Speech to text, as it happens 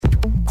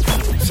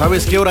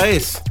¿Sabes qué hora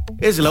es?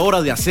 Es la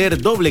hora de hacer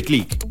doble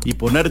clic y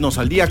ponernos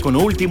al día con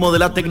lo último de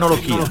la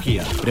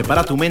tecnología.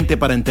 Prepara tu mente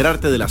para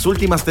enterarte de las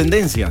últimas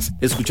tendencias,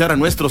 escuchar a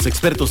nuestros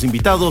expertos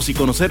invitados y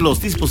conocer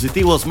los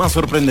dispositivos más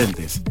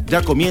sorprendentes.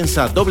 Ya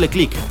comienza Doble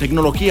Clic,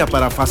 tecnología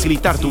para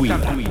facilitar tu vida.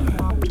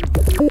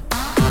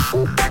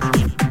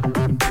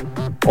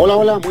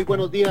 Hola, muy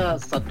buenos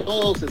días a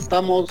todos.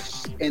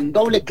 Estamos en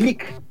Doble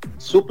Clic,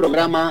 su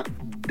programa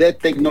de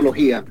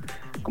tecnología.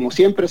 Como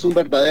siempre, es un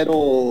verdadero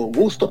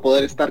gusto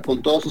poder estar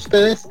con todos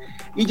ustedes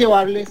y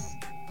llevarles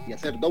y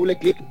hacer doble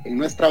clic en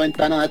nuestra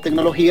ventana de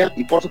tecnología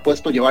y, por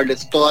supuesto,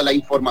 llevarles toda la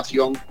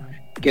información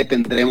que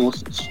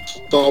tendremos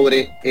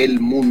sobre el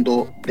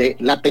mundo de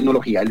la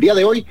tecnología. El día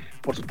de hoy,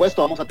 por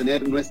supuesto, vamos a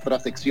tener nuestra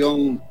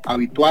sección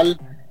habitual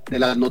de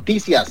las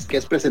noticias, que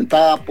es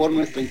presentada por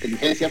nuestra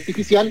inteligencia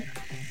artificial.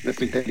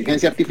 Nuestra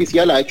inteligencia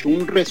artificial ha hecho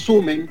un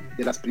resumen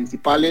de las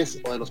principales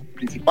o de los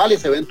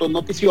principales eventos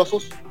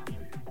noticiosos,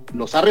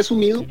 los ha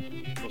resumido,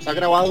 los ha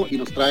grabado y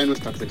nos trae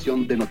nuestra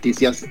sección de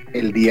noticias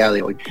el día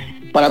de hoy.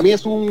 Para mí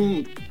es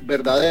un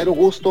verdadero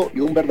gusto y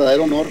un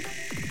verdadero honor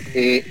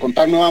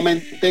contar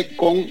nuevamente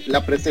con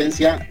la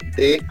presencia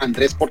de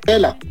Andrés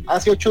Portela.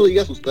 Hace 8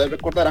 días, ustedes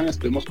recordarán,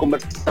 estuvimos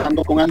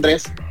conversando con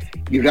Andrés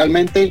y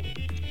realmente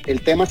el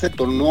tema se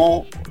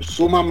tornó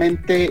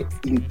sumamente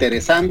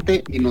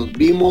interesante y nos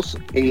vimos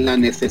en la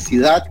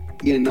necesidad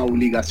y en la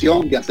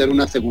obligación de hacer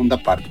una segunda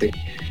parte.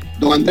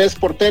 Don Andrés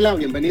Portela,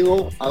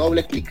 bienvenido a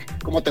Doble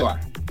Clic. ¿Cómo te va?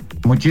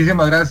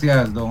 Muchísimas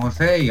gracias, don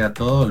José, y a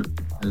toda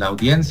la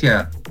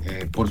audiencia.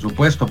 Por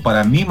supuesto,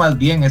 para mí más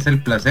bien es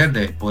el placer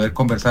de poder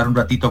conversar un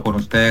ratito con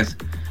ustedes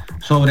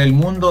sobre el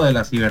mundo de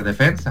la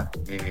ciberdefensa.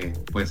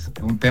 Pues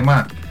un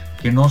tema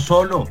que no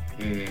solo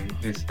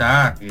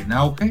está en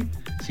auge,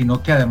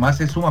 sino que además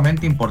es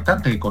sumamente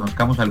importante que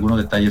conozcamos algunos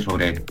detalles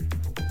sobre él.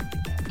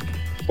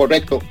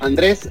 Correcto.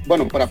 Andrés,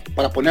 bueno,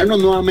 para ponernos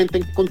nuevamente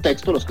en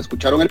contexto, los que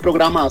escucharon el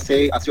programa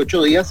hace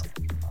 8 días,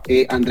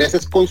 Andrés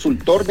es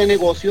consultor de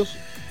negocios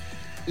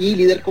y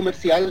líder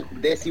comercial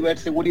de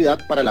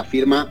ciberseguridad para la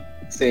firma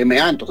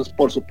CMA. Entonces,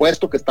 por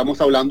supuesto que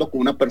estamos hablando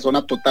con una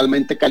persona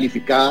totalmente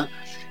calificada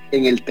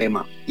en el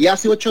tema. Y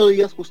hace 8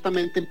 días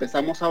justamente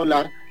empezamos a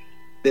hablar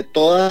de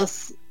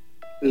todas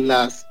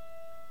las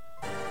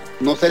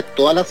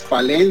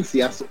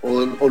falencias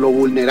o lo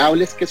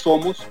vulnerables que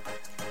somos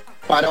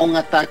para un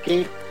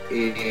ataque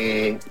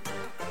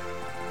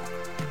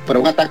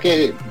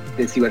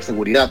de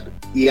ciberseguridad.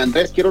 Y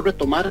Andrés, quiero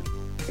retomar,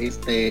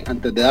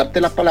 antes de darte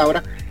la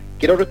palabra,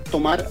 quiero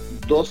retomar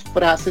 2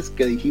 frases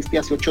que dijiste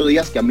hace 8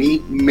 días que a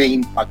mí me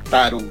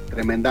impactaron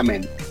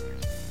tremendamente.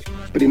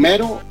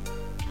 Primero,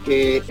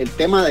 que el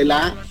tema de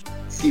la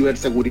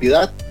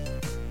ciberseguridad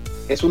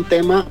es un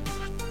tema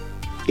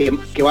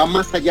que va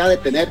más allá de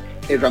tener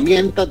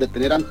herramientas, de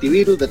tener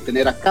antivirus, de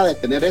tener acá, de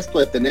tener esto,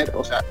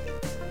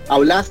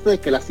 hablaste de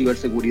que la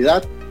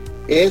ciberseguridad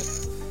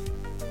es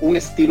un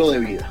estilo de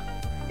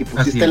vida y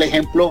pusiste el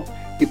ejemplo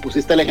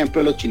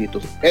de los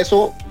chinitos.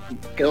 Eso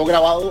quedó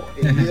grabado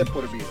en mí de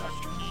por vida.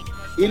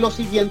 Y lo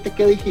siguiente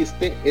que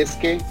dijiste es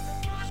que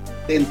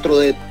dentro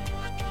de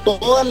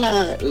toda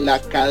la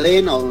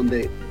cadena,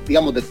 de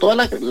toda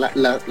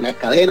la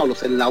cadena o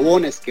los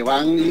eslabones que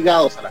van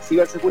ligados a la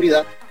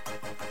ciberseguridad,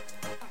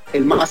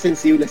 el más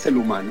sensible es el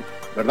humano,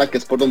 ¿verdad? Que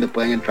es por donde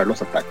pueden entrar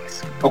los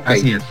ataques. Okay.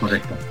 Así es,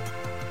 correcto.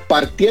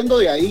 Partiendo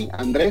de ahí,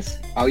 Andrés,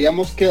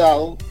 habíamos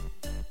quedado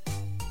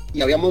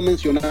y habíamos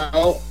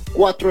mencionado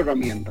 4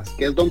 herramientas,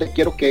 que es donde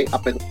quiero que,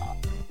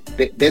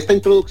 de esta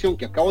introducción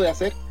que acabo de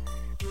hacer,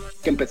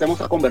 que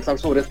empecemos a conversar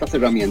sobre estas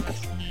herramientas.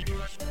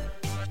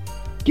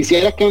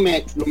 Quisiera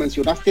que lo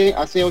mencionaste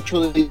hace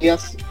 8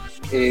 días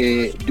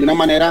de una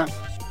manera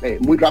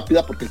muy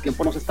rápida, porque el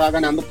tiempo nos estaba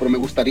ganando, pero me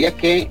gustaría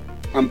que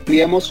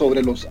ampliemos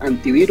sobre los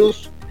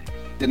antivirus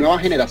de nueva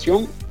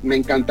generación. Me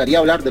encantaría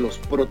hablar de los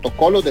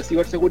protocolos de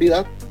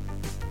ciberseguridad,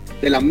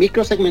 de la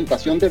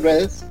microsegmentación de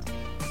redes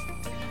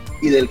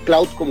y del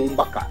cloud como un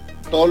backup,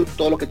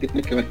 todo lo que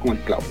tiene que ver con el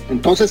cloud.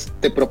 Entonces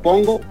te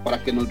propongo,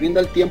 para que nos rinda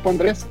el tiempo,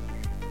 Andrés,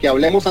 que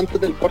hablemos antes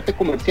del corte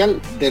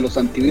comercial de los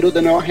antivirus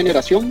de nueva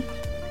generación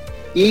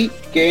y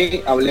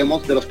que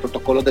hablemos de los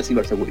protocolos de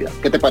ciberseguridad.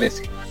 ¿Qué te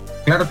parece?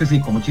 Claro que sí,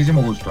 con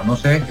muchísimo gusto. No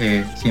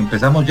sé si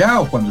empezamos ya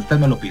o cuando usted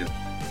me lo pida.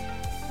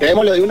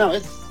 Démosle de una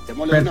vez.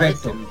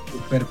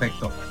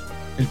 Perfecto.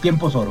 El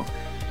tiempo es oro.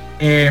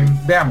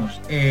 Veamos,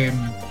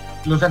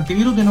 los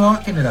antivirus de nueva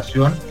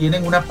generación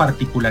tienen una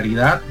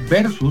particularidad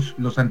versus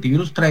los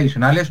antivirus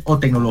tradicionales o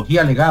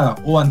tecnología legada,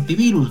 o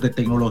antivirus de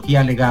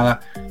tecnología legada,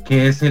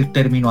 que es el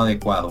término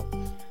adecuado.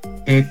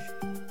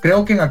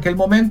 Creo que en aquel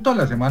momento,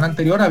 la semana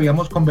anterior,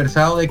 habíamos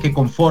conversado de que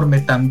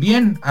conforme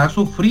también ha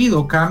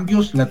sufrido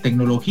cambios la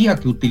tecnología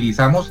que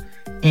utilizamos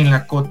en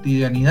la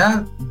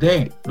cotidianidad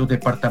de los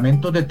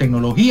departamentos de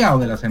tecnología o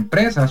de las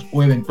empresas,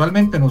 o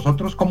eventualmente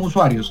nosotros como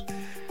usuarios,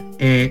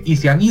 y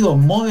se han ido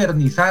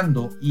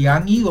modernizando y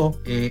han ido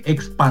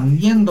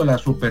expandiendo la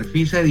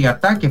superficie de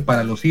ataque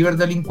para los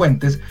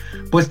ciberdelincuentes,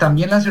 pues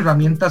también las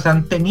herramientas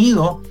han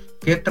tenido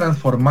que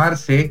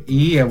transformarse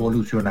y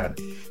evolucionar.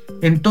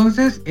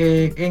 Entonces,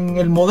 en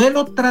el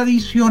modelo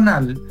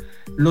tradicional,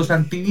 los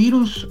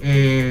antivirus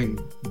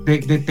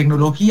de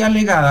tecnología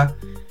legada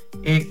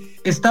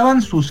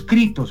estaban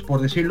suscritos,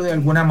 por decirlo de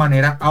alguna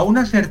manera, a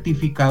una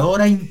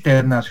certificadora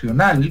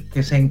internacional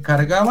que se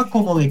encargaba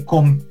como de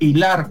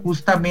compilar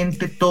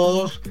justamente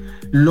todos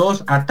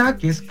los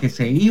ataques que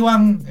se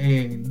iban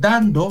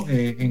dando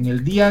en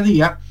el día a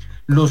día,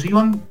 los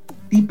iban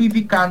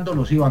tipificando,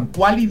 los iban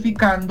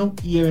cualificando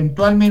y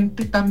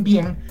eventualmente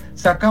también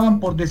sacaban,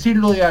 por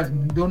decirlo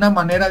de una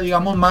manera,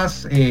 digamos,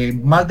 más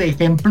de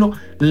ejemplo,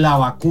 la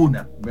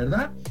vacuna,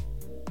 ¿verdad?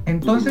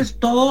 Entonces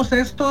todos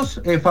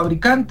estos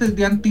fabricantes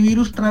de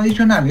antivirus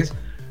tradicionales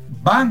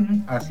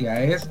van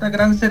hacia esta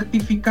gran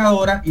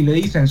certificadora y le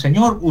dicen: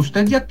 señor,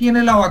 usted ya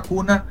tiene la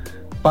vacuna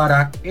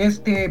para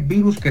este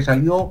virus que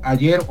salió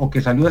ayer o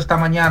que salió esta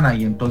mañana,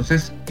 y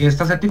entonces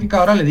esta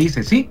certificadora le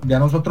dice: sí, ya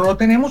nosotros lo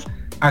tenemos,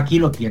 aquí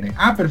lo tiene.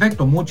 Ah,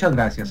 perfecto, muchas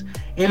gracias.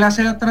 Él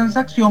hace la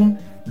transacción,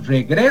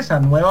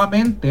 regresa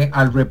nuevamente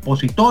al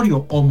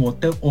repositorio o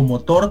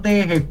motor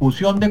de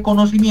ejecución de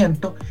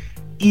conocimiento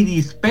y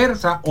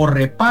dispersa o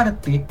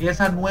reparte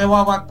esa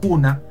nueva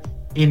vacuna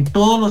en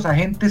todos los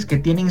agentes que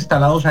tiene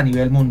instalados a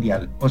nivel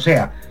mundial. O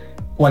sea,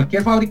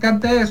 cualquier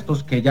fabricante de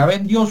estos que ya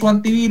vendió su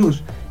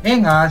antivirus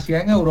en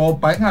Asia, en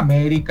Europa, en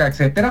América,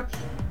 etcétera,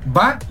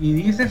 va y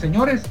dice: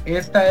 señores,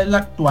 esta es la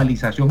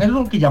actualización. Es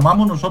lo que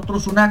llamamos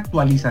nosotros una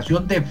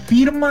actualización de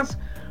firmas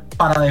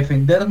para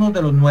defendernos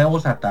de los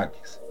nuevos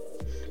ataques.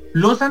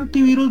 Los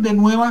antivirus de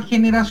nueva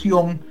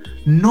generación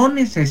no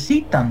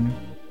necesitan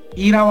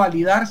ir a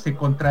validarse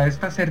contra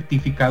esta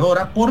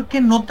certificadora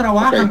porque no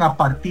trabajan a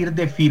partir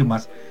de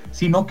firmas,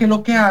 sino que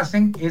lo que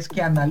hacen es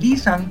que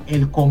analizan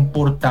el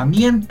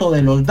comportamiento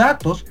de los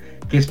datos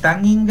que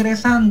están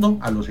ingresando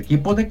a los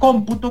equipos de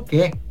cómputo,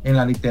 que en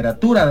la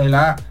literatura de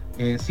la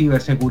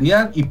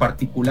ciberseguridad y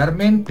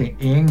particularmente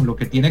en lo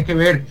que tiene que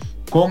ver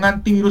con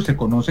antivirus se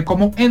conoce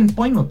como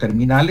endpoint o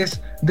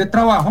terminales de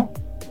trabajo.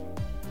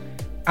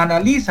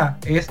 Analiza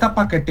esta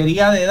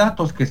paquetería de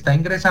datos que está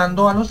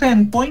ingresando a los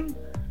endpoint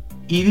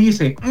y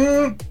dice: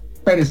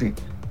 espérese,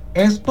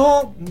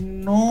 esto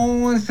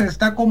no se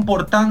está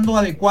comportando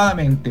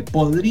adecuadamente,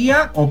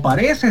 podría o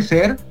parece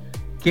ser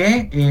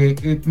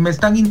que me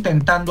están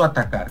intentando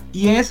atacar.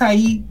 Y es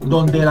ahí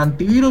donde el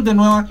antivirus de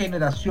nueva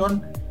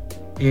generación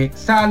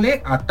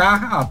sale,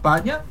 ataja,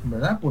 apaña,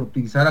 ¿verdad?, por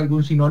utilizar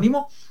algún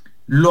sinónimo,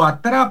 lo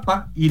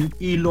atrapa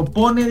y lo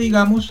pone,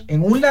 digamos,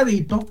 en un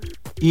ladito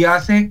y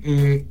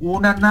hace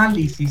un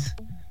análisis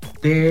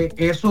de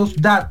esos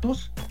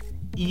datos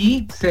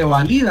y se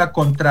valida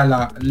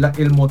contra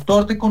el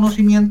motor de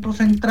conocimiento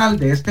central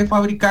de este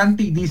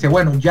fabricante y dice: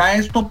 bueno, ya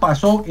esto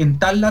pasó en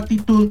tal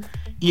latitud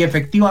y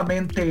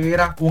efectivamente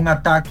era un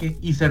ataque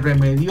y se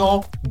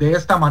remedió de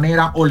esta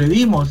manera, o le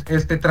dimos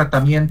este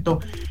tratamiento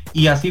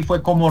y así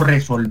fue como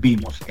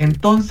resolvimos.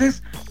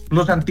 Entonces,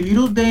 los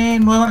antivirus de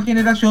nueva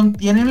generación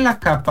tienen la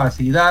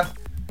capacidad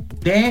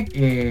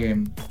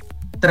de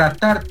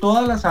tratar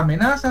todas las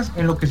amenazas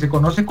en lo que se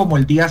conoce como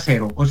el día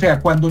cero, o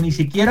sea, cuando ni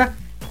siquiera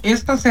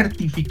esta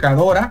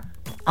certificadora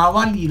ha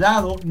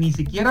validado, ni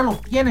siquiera lo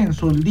tiene en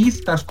sus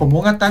listas como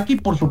un ataque, y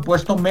por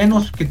supuesto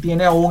menos que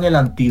tiene aún el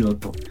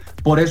antídoto.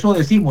 Por eso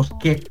decimos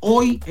que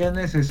hoy es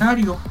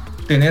necesario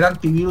tener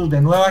antivirus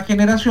de nueva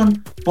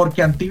generación,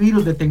 porque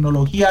antivirus de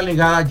tecnología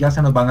legada ya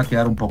se nos van a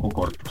quedar un poco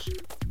cortos.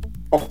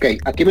 Ok,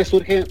 aquí me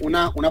surge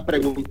una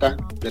pregunta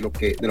de lo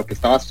que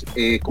estabas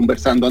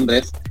conversando,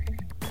 Andrés.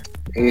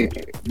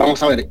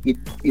 Vamos a ver,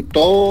 y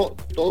todo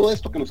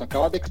esto que nos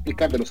acabas de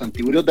explicar de los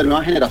antivirus de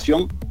nueva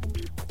generación,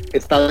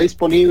 ¿está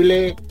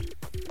disponible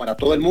para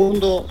todo el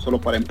mundo, solo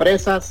para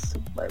empresas?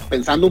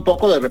 Pensando un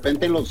poco de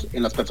repente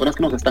en las personas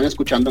que nos están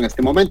escuchando en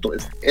este momento,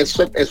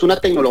 ¿es una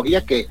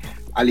tecnología que,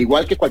 al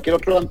igual que cualquier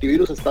otro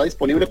antivirus, está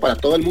disponible para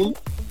todo el mundo?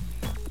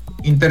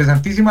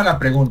 Interesantísima la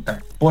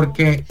pregunta,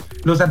 porque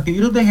los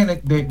antivirus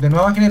de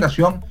nueva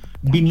generación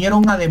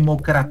vinieron a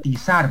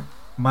democratizar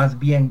más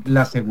bien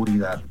la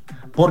seguridad,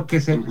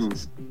 porque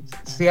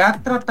se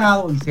ha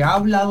tratado y se ha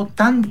hablado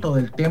tanto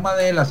del tema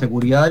de la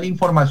seguridad de la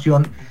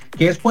información,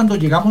 que es cuando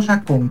llegamos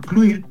a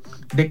concluir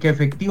de que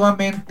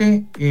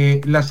efectivamente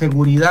la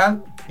seguridad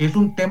es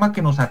un tema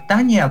que nos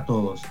atañe a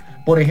todos.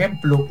 Por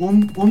ejemplo,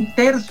 un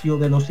tercio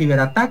de los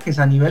ciberataques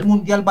a nivel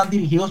mundial van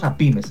dirigidos a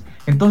pymes.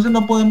 Entonces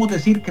no podemos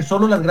decir que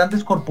solo las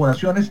grandes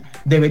corporaciones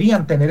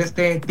deberían tener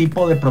este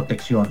tipo de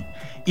protección.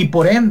 Y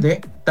por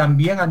ende,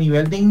 también a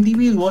nivel de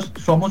individuos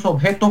somos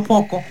objeto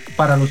foco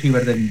para los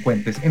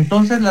ciberdelincuentes.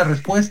 Entonces la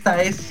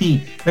respuesta es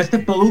sí. Este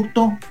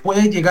producto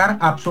puede llegar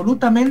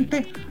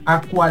absolutamente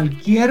a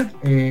cualquier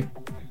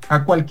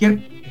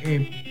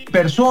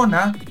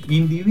persona,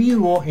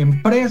 individuo,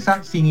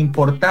 empresa, sin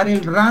importar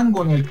el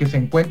rango en el que se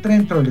encuentre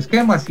dentro del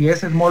esquema, si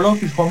es small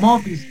office, home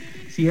office,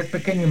 si es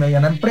pequeña y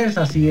mediana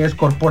empresa, si es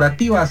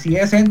corporativa, si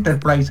es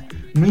enterprise,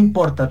 no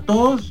importa,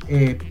 todos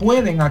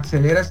pueden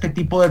acceder a este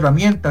tipo de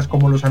herramientas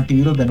como los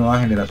antivirus de nueva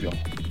generación.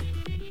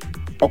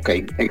 Ok,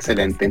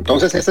 excelente.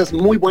 Entonces esa es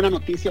muy buena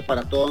noticia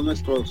para todos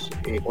nuestros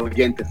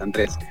oyentes,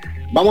 Andrés.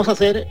 Vamos a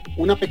hacer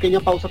una pequeña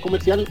pausa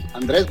comercial,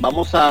 Andrés.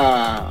 Vamos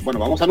a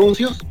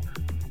anuncios.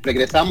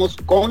 Regresamos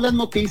con las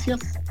noticias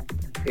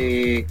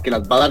que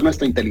las va a dar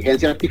nuestra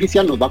inteligencia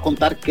artificial, nos va a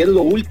contar qué es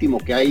lo último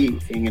que hay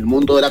en el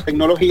mundo de la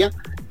tecnología,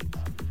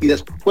 y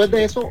después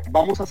de eso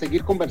vamos a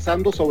seguir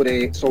conversando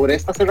sobre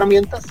estas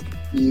herramientas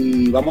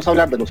y vamos a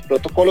hablar de los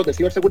protocolos de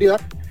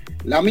ciberseguridad,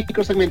 la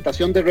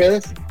microsegmentación de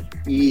redes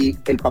y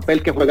el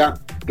papel que juega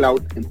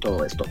cloud en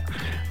todo esto.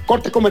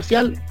 Corte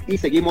comercial y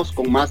seguimos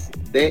con más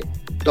de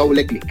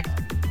Doble Clic.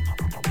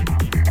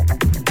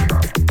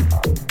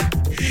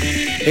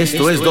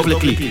 Esto es Doble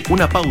Clic,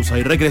 una pausa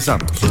y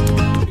regresamos.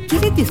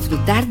 ¿Quieres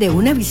disfrutar de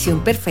una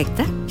visión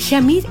perfecta?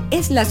 Shamir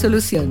es la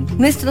solución.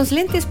 Nuestros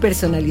lentes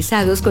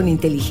personalizados con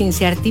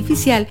inteligencia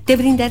artificial te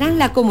brindarán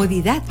la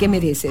comodidad que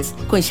mereces.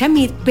 Con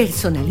Shamir,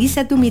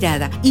 personaliza tu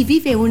mirada y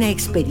vive una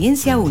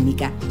experiencia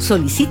única.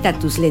 Solicita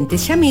tus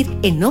lentes Shamir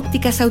en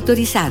ópticas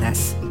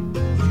autorizadas.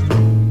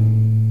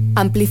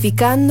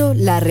 Amplificando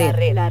la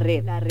red.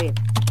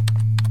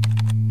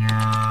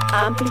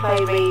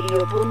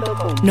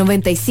 AmplifyRadio.com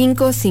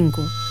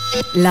 95.5.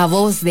 La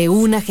voz de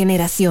una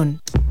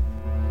generación.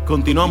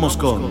 Continuamos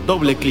con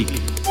Doble Clic.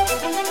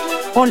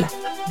 Hola,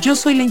 yo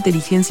soy la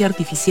inteligencia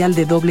artificial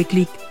de Doble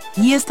Clic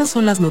y estas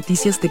son las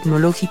noticias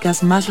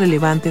tecnológicas más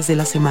relevantes de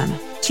la semana.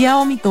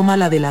 Xiaomi toma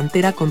la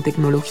delantera con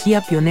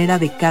tecnología pionera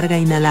de carga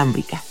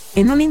inalámbrica.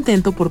 En un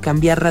intento por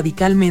cambiar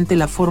radicalmente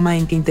la forma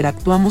en que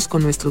interactuamos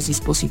con nuestros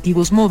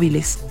dispositivos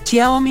móviles,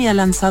 Xiaomi ha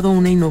lanzado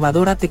una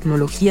innovadora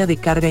tecnología de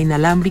carga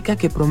inalámbrica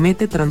que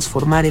promete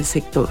transformar el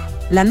sector.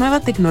 La nueva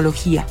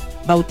tecnología,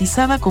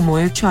 bautizada como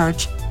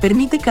AirCharge,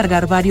 permite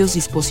cargar varios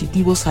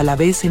dispositivos a la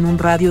vez en un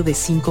radio de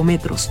 5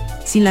 metros,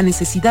 sin la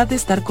necesidad de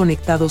estar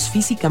conectados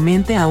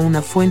físicamente a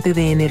una fuente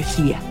de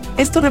energía.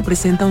 Esto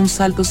representa un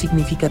salto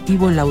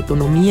significativo en la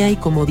autonomía y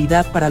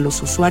comodidad para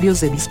los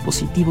usuarios de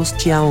dispositivos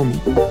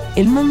Xiaomi.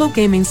 El mundo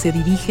gaming se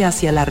dirige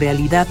hacia la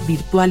realidad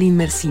virtual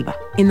inmersiva.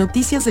 En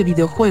noticias de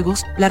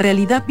videojuegos, la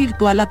realidad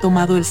virtual ha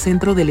tomado el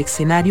centro del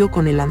escenario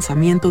con el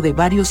lanzamiento de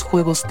varios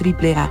juegos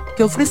AAA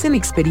que ofrecen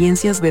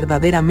experiencias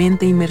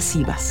verdaderamente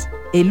inmersivas.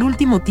 El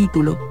último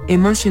título,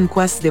 Immersion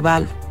Quest de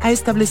Valve, ha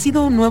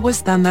establecido un nuevo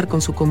estándar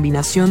con su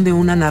combinación de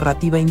una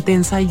narrativa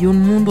intensa y un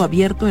mundo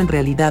abierto en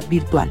realidad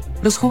virtual.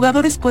 Los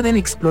jugadores pueden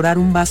explorar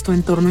un vasto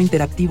entorno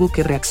interactivo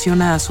que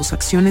reacciona a sus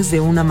acciones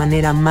de una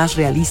manera más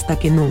realista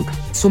que nunca,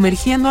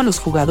 sumergiendo a los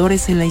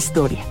jugadores en la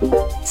historia.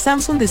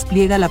 Samsung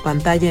despliega la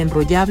pantalla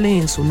enrollable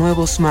en su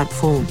nuevo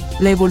smartphone.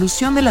 La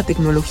evolución de la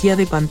tecnología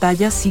de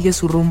pantalla sigue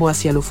su rumbo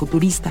hacia lo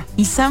futurista,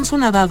 y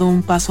Samsung ha dado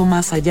un paso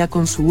más allá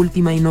con su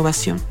última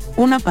innovación,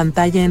 una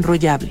pantalla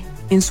enrollable.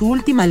 En su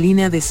última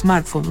línea de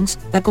smartphones,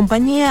 la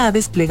compañía ha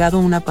desplegado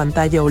una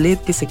pantalla OLED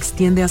que se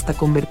extiende hasta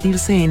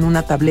convertirse en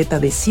una tableta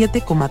de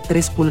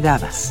 7,3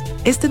 pulgadas.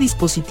 Este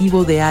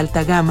dispositivo de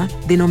alta gama,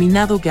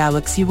 denominado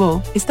Galaxy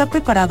Bow, está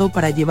preparado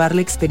para llevar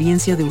la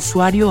experiencia de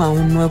usuario a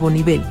un nuevo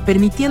nivel,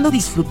 permitiendo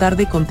disfrutar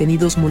de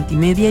contenidos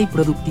multimedia y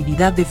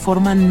productividad de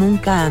forma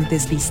nunca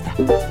antes vista.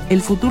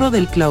 El futuro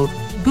del cloud.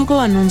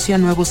 Google anuncia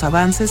nuevos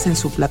avances en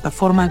su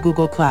plataforma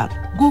Google Cloud.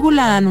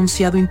 Google ha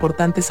anunciado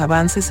importantes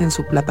avances en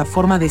su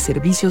plataforma de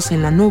servicios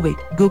en la nube,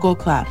 Google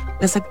Cloud.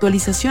 Las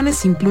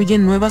actualizaciones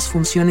incluyen nuevas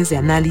funciones de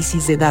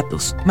análisis de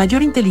datos,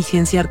 mayor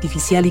inteligencia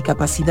artificial y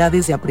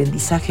capacidades de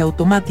aprendizaje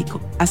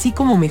automático, así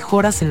como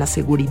mejoras en la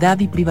seguridad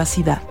y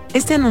privacidad.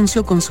 Este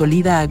anuncio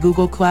consolida a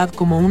Google Cloud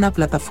como una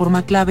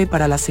plataforma clave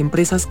para las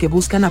empresas que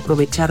buscan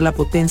aprovechar la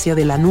potencia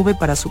de la nube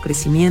para su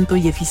crecimiento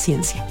y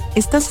eficiencia.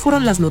 Estas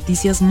fueron las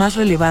noticias más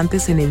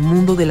relevantes en el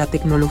mundo de la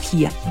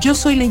tecnología. Yo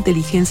soy la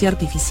inteligencia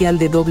artificial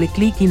de Doble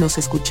Clic y nos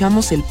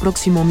escuchamos el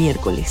próximo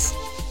miércoles.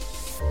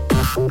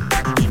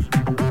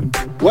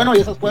 Bueno, y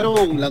esas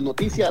fueron las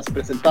noticias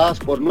presentadas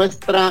por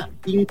nuestra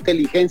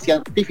inteligencia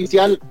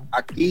artificial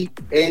aquí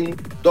en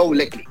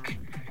Doble Clic.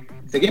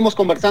 Seguimos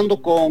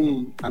conversando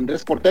con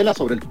Andrés Portela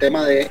sobre el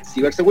tema de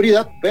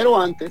ciberseguridad, pero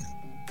antes,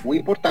 muy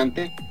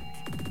importante,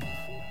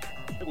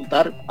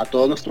 preguntar a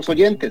todos nuestros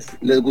oyentes,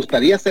 ¿les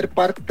gustaría ser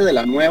parte de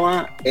la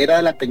nueva era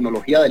de la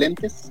tecnología de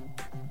lentes?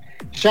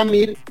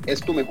 Shamir es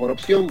tu mejor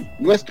opción.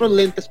 Nuestros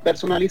lentes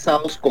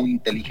personalizados con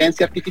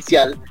inteligencia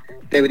artificial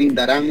te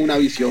brindarán una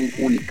visión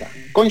única.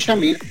 Con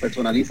Shamir,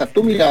 personaliza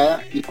tu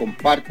mirada y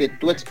comparte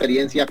tu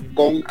experiencia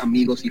con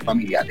amigos y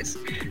familiares.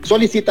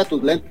 Solicita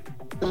tus lentes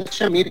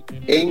Shamir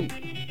en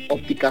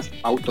ópticas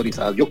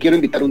autorizadas. Yo quiero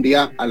invitar un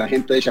día a la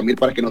gente de Shamir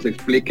para que nos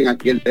expliquen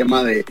aquí el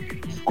tema de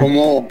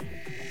cómo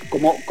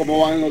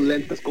van los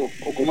lentes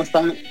o cómo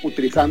están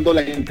utilizando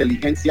la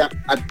inteligencia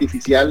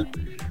artificial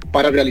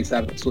para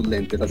realizar sus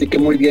lentes. Así que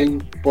muy bien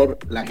por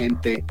la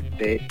gente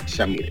de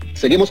Shamir.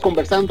 Seguimos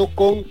conversando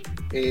con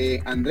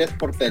Andrés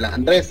Portela.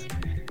 Andrés,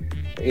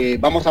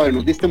 vamos a ver,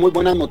 nos diste muy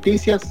buenas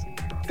noticias.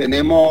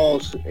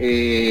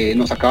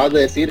 Nos acabas de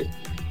decir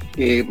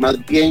que más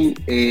bien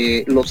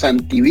los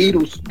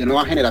antivirus de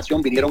nueva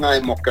generación vinieron a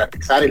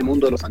democratizar el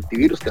mundo de los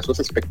antivirus, que eso es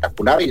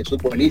espectacular y eso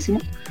es buenísimo.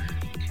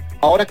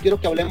 Ahora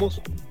quiero que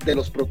hablemos de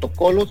los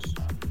protocolos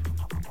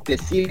de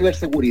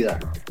ciberseguridad.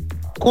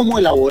 ¿Cómo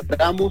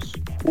elaboramos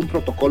un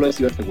protocolo de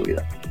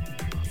ciberseguridad?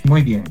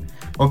 Muy bien,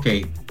 ok.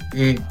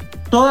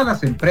 todas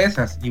las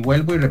empresas, y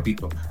vuelvo y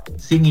repito,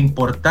 sin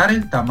importar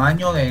el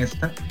tamaño de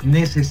esta,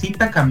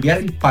 necesita cambiar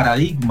el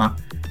paradigma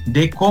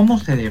de cómo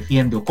se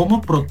defiende o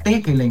cómo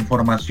protege la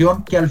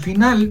información, que al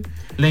final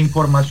la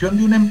información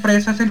de una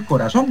empresa es el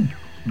corazón,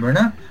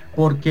 ¿verdad?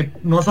 Porque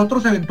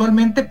nosotros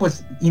eventualmente,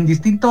 pues,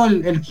 indistinto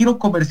el giro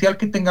comercial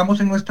que tengamos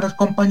en nuestras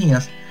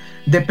compañías,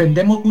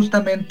 dependemos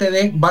justamente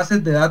de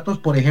bases de datos,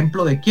 por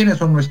ejemplo, de quiénes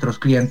son nuestros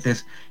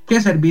clientes,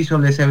 qué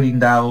servicios les he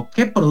brindado,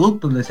 qué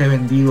productos les he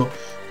vendido,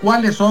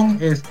 cuáles son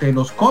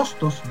los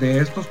costos de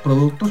estos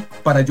productos,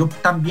 para yo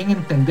también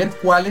entender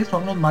cuáles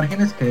son los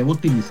márgenes que debo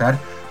utilizar,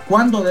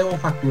 cuándo debo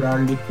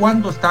facturarle,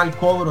 cuándo está el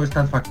cobro de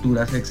estas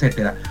facturas,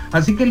 etcétera.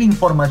 Así que la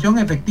información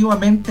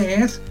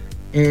efectivamente es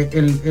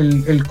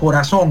el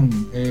corazón,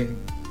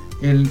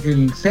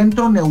 el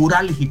centro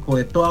neurálgico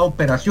de toda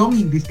operación,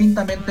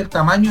 indistintamente el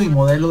tamaño y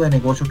modelo de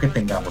negocio que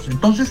tengamos.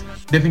 Entonces,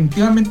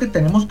 definitivamente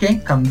tenemos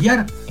que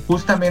cambiar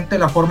justamente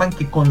la forma en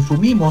que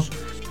consumimos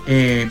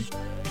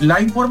la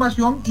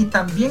información y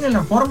también en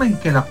la forma en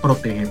que la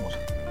protegemos.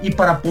 Y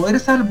para poder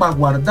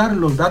salvaguardar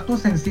los datos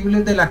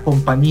sensibles de la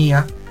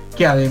compañía,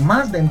 que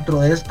además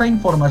dentro de esta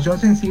información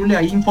sensible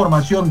hay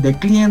información de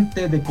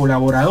clientes, de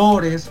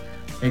colaboradores,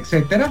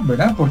 etcétera,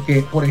 ¿verdad?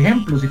 Porque, por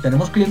ejemplo, si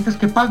tenemos clientes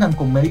que pagan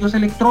con medios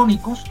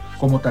electrónicos,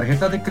 como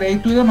tarjetas de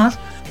crédito y demás,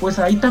 pues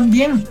ahí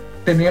también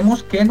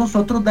tenemos que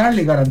nosotros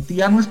darle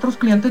garantía a nuestros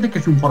clientes de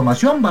que su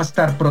información va a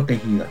estar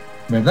protegida,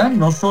 ¿verdad?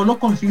 No solo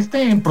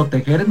consiste en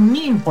proteger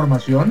mi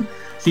información,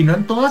 sino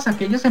en todas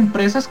aquellas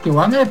empresas que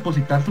van a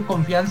depositar su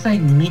confianza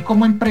en mí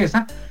como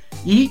empresa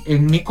y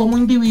en mí como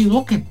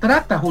individuo que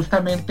trata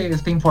justamente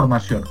esta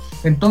información.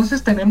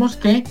 Entonces tenemos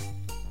que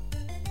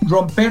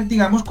romper,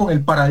 digamos, con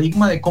el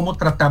paradigma de cómo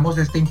tratamos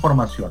esta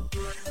información.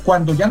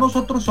 Cuando ya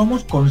nosotros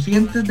somos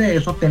conscientes de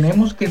eso,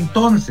 tenemos que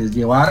entonces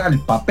llevar al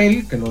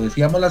papel, que lo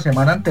decíamos la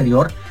semana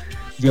anterior,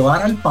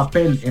 llevar al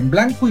papel en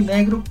blanco y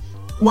negro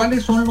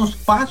cuáles son los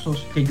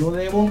pasos que yo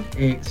debo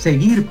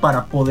seguir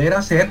para poder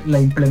hacer la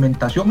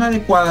implementación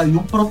adecuada de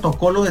un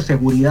protocolo de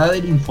seguridad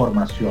de la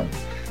información.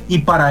 Y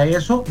para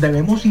eso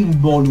debemos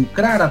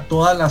involucrar a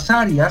todas las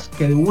áreas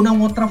que de una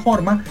u otra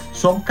forma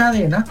son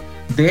cadena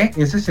de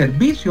ese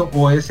servicio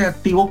o ese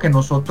activo que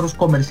nosotros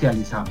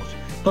comercializamos.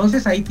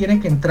 Entonces ahí tiene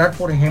que entrar,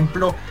 por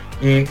ejemplo,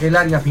 el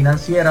área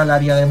financiera, el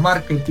área de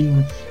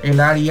marketing, el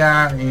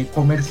área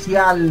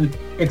comercial,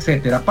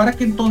 etcétera, para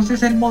que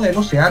entonces el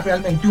modelo sea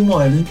realmente un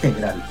modelo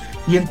integral.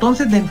 Y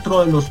entonces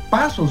dentro de los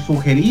pasos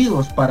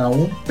sugeridos para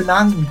un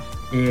plan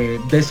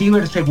de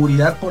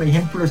ciberseguridad, por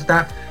ejemplo,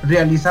 está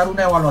realizar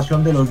una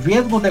evaluación de los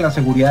riesgos de la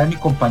seguridad de mi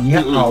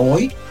compañía a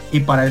hoy, y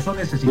para eso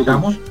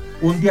necesitamos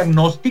un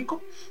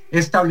diagnóstico,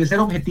 establecer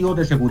objetivos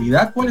de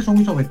seguridad, cuáles son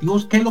mis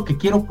objetivos, qué es lo que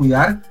quiero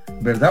cuidar,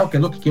 ¿verdad? O qué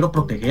es lo que quiero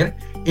proteger,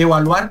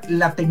 evaluar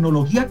la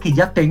tecnología que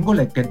ya tengo,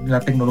 la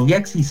tecnología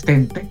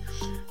existente,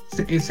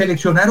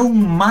 seleccionar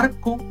un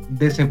marco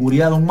de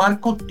seguridad, un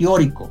marco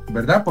teórico,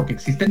 ¿verdad? Porque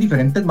existen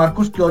diferentes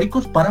marcos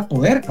teóricos para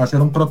poder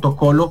hacer un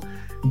protocolo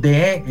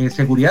de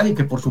seguridad y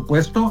que por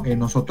supuesto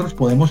nosotros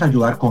podemos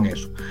ayudar con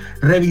eso.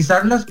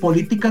 Revisar las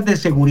políticas de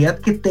seguridad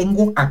que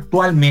tengo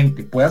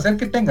actualmente, puede ser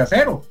que tenga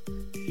cero.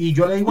 Y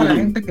yo le digo a la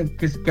gente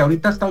que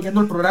ahorita está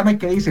oyendo el programa y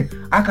que dice,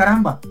 ah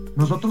caramba,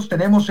 nosotros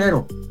tenemos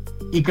cero,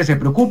 y que se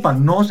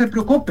preocupan, no se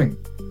preocupen,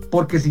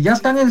 porque si ya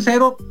están en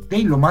cero,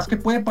 lo más que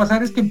puede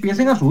pasar es que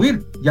empiecen a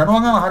subir, ya no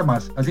van a bajar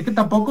más, así que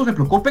tampoco se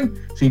preocupen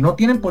si no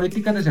tienen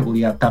políticas de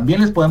seguridad,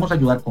 también les podemos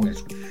ayudar con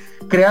eso.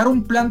 Crear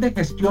un plan de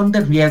gestión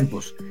de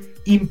riesgos,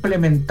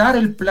 implementar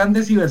el plan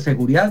de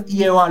ciberseguridad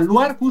y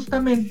evaluar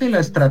justamente la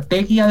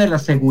estrategia de la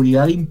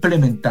seguridad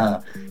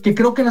implementada, que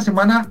creo que la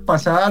semana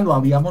pasada lo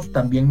habíamos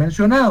también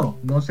mencionado,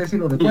 no sé si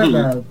lo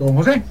recuerda don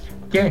José,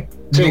 que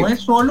no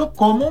es solo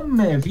cómo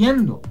me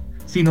defiendo,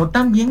 sino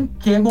también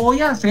qué voy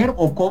a hacer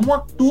o cómo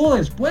actúo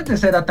después de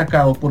ser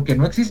atacado, porque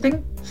no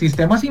existen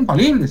sistemas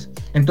infalibles.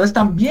 Entonces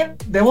también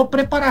debo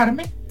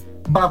prepararme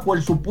bajo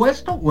el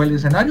supuesto o el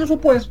escenario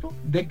supuesto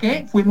de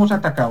que fuimos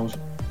atacados.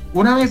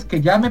 Una vez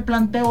que ya me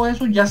planteo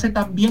eso, ya sé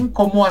también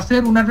cómo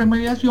hacer una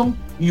remediación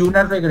y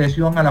una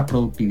regresión a la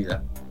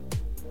productividad.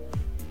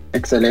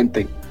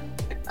 Excelente.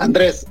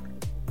 Andrés,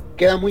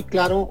 queda muy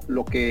claro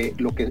lo que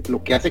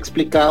has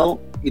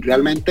explicado, y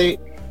realmente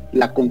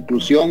la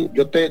conclusión,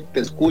 yo te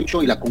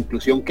escucho y la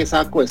conclusión que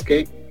saco es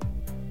que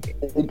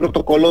un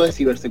protocolo de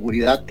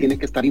ciberseguridad tiene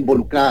que estar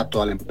involucrada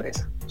toda la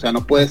empresa. O sea,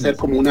 no puede ser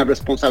como una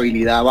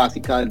responsabilidad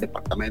básica del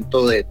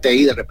departamento de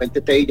TI, de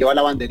repente TI lleva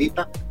la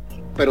banderita,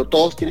 pero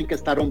todos tienen que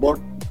estar on board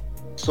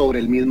sobre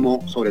el mismo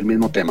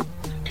tema.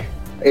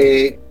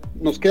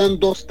 Nos quedan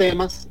dos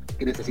temas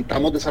que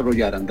necesitamos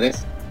desarrollar,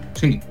 Andrés.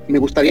 Sí. Me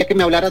gustaría que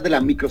me hablaras de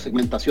la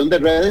microsegmentación de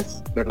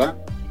redes, ¿verdad?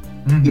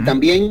 Y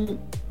también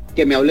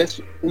que me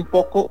hables un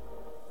poco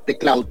de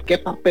cloud. ¿Qué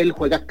papel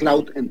juega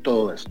cloud en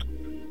todo esto?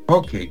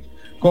 Ok.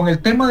 Con el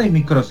tema de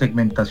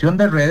microsegmentación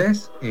de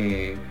redes,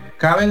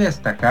 cabe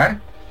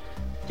destacar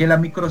que la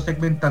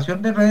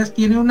microsegmentación de redes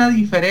tiene una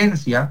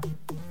diferencia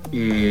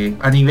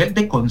a nivel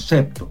de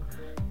concepto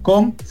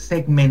con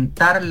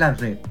segmentar la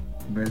red,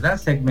 ¿verdad?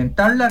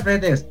 Segmentar la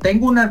red es,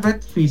 tengo una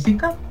red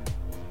física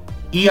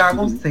y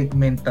hago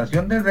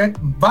segmentación de red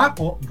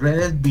bajo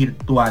redes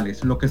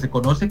virtuales, lo que se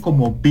conoce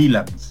como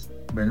VLANs,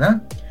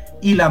 ¿verdad?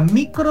 Y la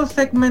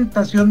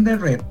microsegmentación de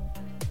red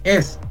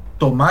es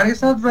tomar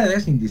esas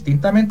redes,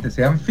 indistintamente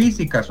sean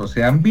físicas o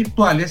sean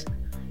virtuales,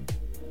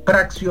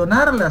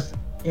 fraccionarlas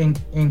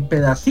en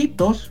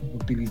pedacitos,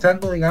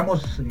 utilizando,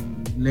 digamos,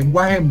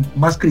 lenguaje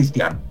más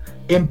cristiano,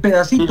 en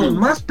pedacitos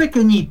más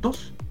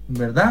pequeñitos,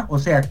 ¿verdad? O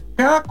sea,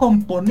 cada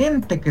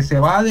componente que se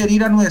va a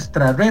adherir a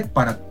nuestra red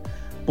para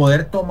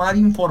poder tomar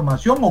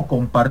información o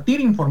compartir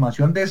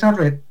información de esa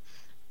red,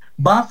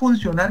 va a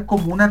funcionar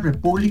como una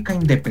república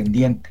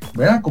independiente,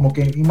 ¿verdad? Como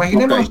que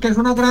imaginémonos que es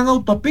una gran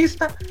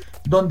autopista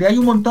donde hay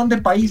un montón de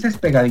países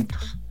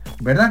pegaditos,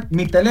 ¿verdad?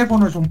 Mi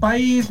teléfono es un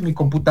país, mi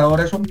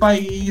computadora es un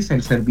país,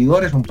 el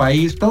servidor es un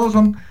país, todos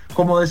son,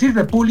 como decir,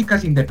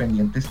 repúblicas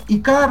independientes. Y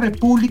cada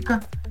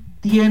república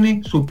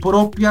tiene su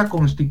propia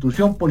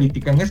constitución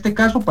política. En este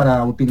caso,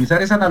 para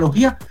utilizar esa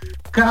analogía,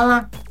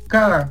 cada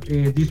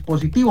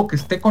dispositivo que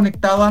esté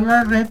conectado a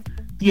la red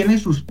tiene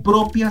sus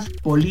propias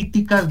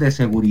políticas de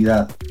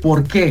seguridad.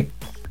 ¿Por qué?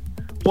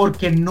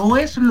 Porque no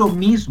es lo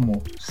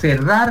mismo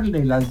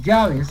cerrarle las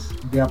llaves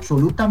de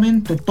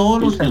absolutamente todos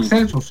los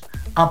accesos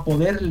a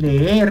poder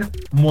leer,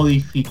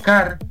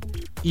 modificar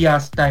y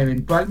hasta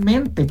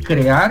eventualmente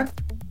crear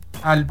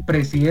al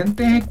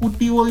presidente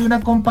ejecutivo de una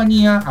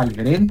compañía, al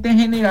gerente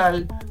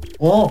general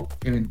o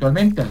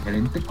eventualmente al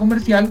gerente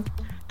comercial,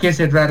 que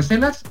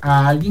cerrárselas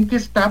a alguien que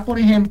está, por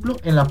ejemplo,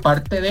 en la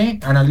parte de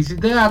análisis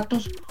de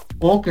datos,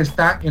 o que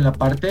está en la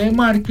parte de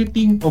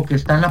marketing, o que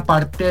está en la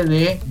parte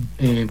de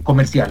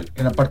comercial,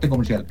 en la parte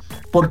comercial.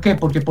 ¿Por qué?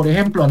 Porque, por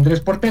ejemplo,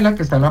 Andrés Portela,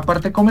 que está en la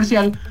parte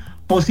comercial,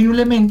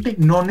 posiblemente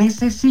no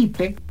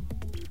necesite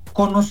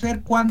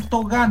conocer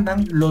cuánto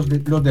ganan los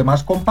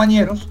demás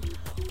compañeros,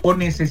 o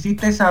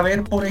necesite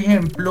saber, por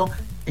ejemplo,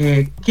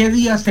 qué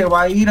día se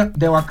va a ir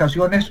de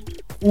vacaciones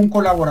un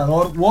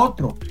colaborador u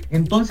otro.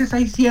 Entonces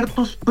hay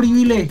ciertos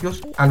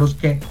privilegios a los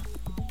que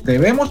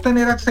debemos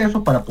tener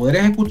acceso para poder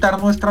ejecutar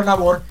nuestra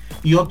labor,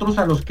 y otros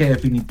a los que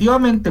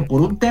definitivamente,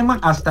 por un tema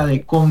hasta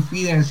de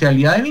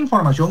confidencialidad de la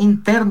información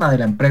interna de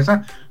la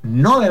empresa,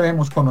 no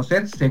debemos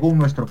conocer según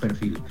nuestro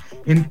perfil.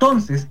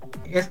 Entonces,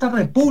 estas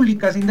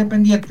repúblicas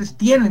independientes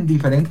tienen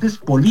diferentes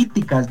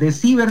políticas de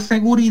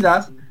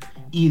ciberseguridad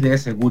y de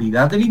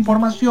seguridad de la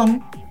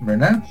información,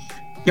 ¿verdad?,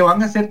 que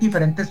van a ser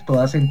diferentes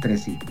todas entre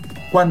sí.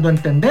 Cuando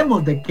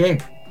entendemos de que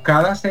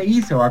cada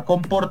CI se va a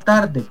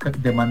comportar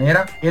de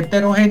manera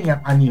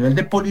heterogénea a nivel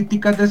de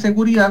políticas de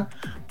seguridad,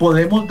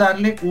 podemos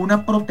darle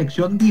una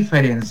protección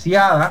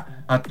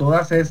diferenciada a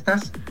todas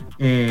estas,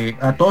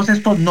 a todos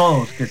estos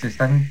nodos que se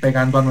están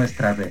pegando a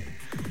nuestra red.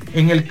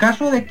 En el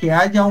caso de que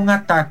haya un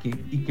ataque,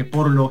 y que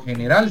por lo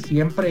general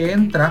siempre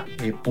entra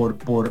por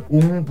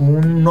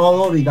un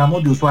nodo,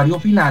 digamos, de usuario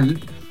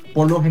final,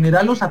 por lo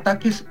general los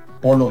ataques,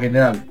 por lo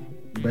general,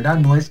 ¿verdad?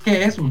 No es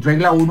que es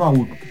regla 1 a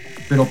 1,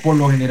 pero por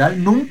lo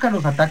general nunca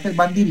los ataques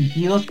van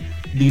dirigidos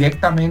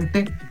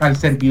directamente al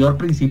servidor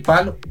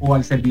principal o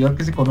al servidor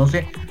que se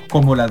conoce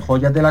como las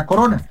joyas de la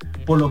corona.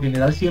 Por lo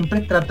general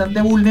siempre tratan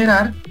de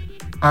vulnerar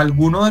a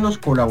alguno de los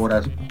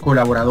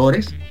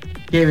colaboradores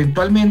que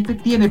eventualmente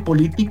tiene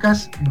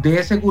políticas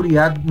de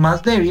seguridad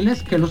más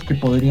débiles que los que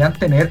podrían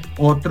tener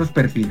otros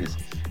perfiles.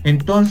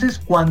 Entonces,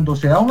 cuando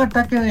se da un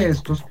ataque de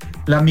estos,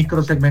 la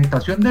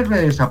microsegmentación de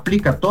redes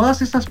aplica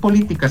todas esas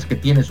políticas que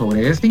tiene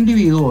sobre este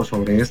individuo o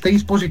sobre este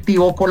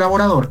dispositivo o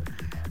colaborador,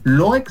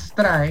 lo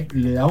extrae,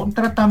 le da un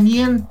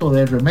tratamiento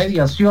de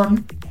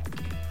remediación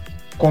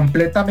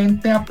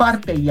completamente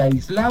aparte y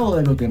aislado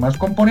de los demás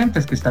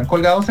componentes que están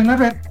colgados en la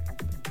red,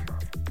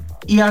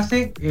 y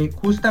hace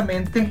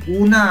justamente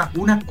una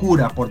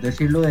cura, por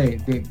decirlo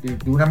de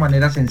una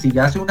manera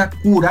sencilla, hace una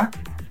cura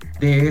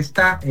de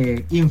esta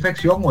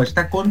infección o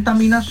esta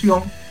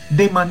contaminación,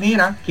 de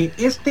manera que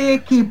este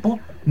equipo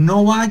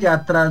no vaya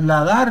a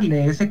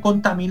trasladarle ese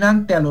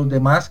contaminante a los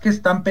demás que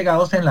están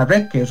pegados en la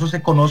red, que eso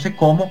se conoce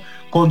como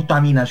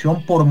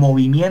contaminación por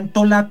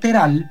movimiento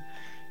lateral.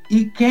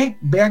 Y que,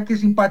 vean qué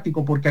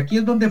simpático, porque aquí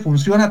es donde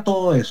funciona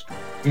todo esto.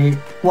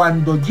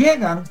 Cuando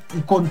llegan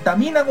y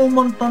contaminan un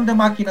montón de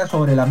máquinas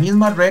sobre la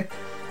misma red,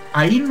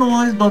 ahí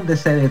no es donde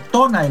se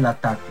detona el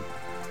ataque.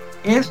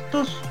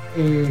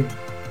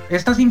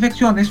 Estas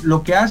infecciones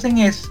lo que hacen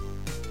es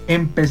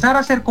empezar a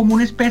hacer como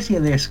una especie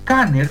de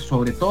escáner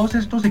sobre todos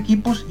estos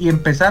equipos y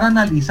empezar a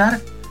analizar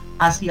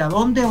hacia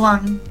dónde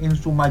van en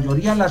su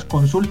mayoría las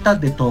consultas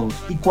de todos.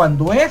 Y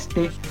cuando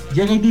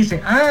llega y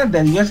dice,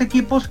 de 10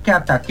 equipos que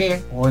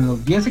ataqué, o en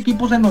los 10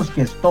 equipos en los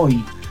que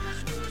estoy,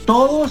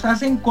 todos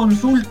hacen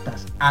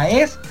consultas a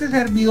este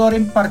servidor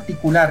en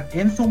particular,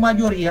 en su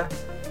mayoría,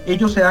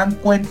 ellos se dan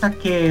cuenta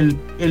que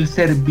el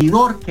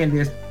servidor que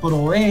les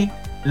provee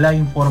la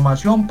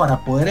información para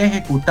poder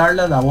ejecutar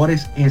las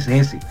labores es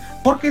ese,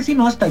 porque si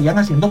no estarían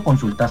haciendo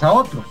consultas a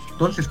otros.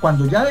 Entonces,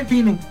 cuando ya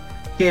definen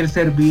que el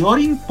servidor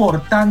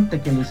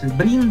importante que les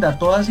brinda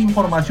toda esa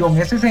información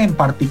es ese en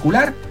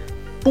particular,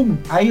 ¡pum!,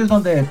 ahí es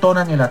donde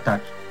detonan el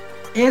ataque.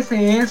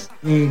 Ese es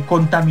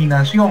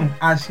contaminación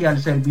hacia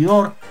el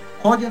servidor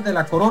joyas de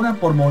la corona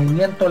por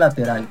movimiento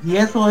lateral. Y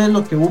eso es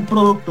lo que un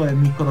producto de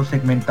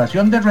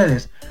microsegmentación de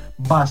redes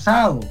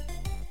basado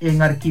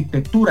en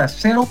arquitectura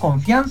cero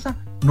confianza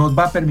nos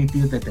va a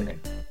permitir de tener.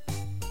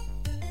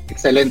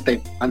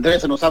 Excelente.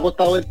 Andrés, se nos ha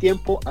agotado el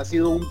tiempo. Ha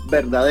sido un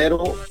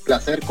verdadero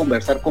placer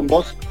conversar con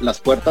vos. Las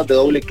puertas de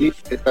Doble Clic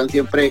están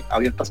siempre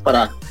abiertas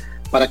para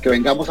que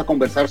vengamos a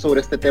conversar sobre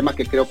este tema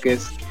que creo que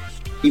es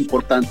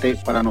importante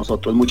para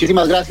nosotros.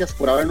 Muchísimas gracias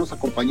por habernos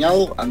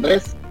acompañado,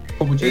 Andrés.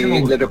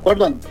 Les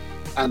recuerdo,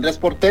 Andrés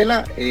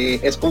Portela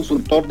es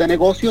consultor de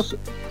negocios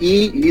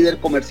y líder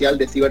comercial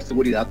de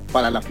ciberseguridad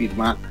para la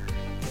firma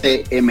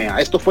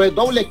TMA. Esto fue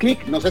Doble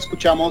Clic. Nos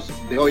escuchamos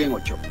de hoy en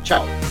 8.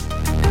 Chao.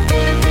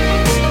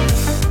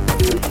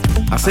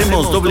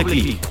 Hacemos doble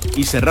clic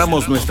y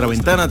cerramos nuestra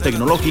ventana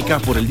tecnológica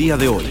por el día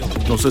de hoy.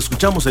 Nos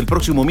escuchamos el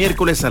próximo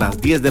miércoles a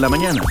las 10 de la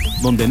mañana,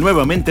 donde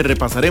nuevamente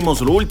repasaremos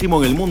lo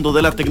último en el mundo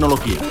de la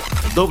tecnología.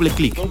 Doble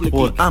clic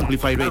por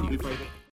Amplify Radio.